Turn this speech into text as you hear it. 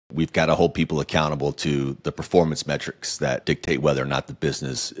We've got to hold people accountable to the performance metrics that dictate whether or not the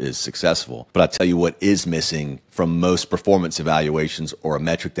business is successful. But I'll tell you what is missing from most performance evaluations, or a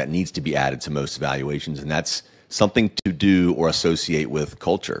metric that needs to be added to most evaluations, and that's something to do or associate with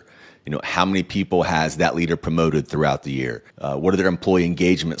culture. How many people has that leader promoted throughout the year? What are their employee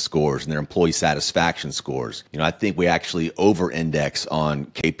engagement scores and their employee satisfaction scores? I think we actually over-index on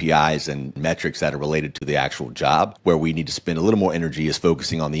KPIs and metrics that are related to the actual job. Where we need to spend a little more energy is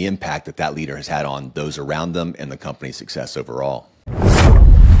focusing on the impact that leader has had on those around them and the company's success overall.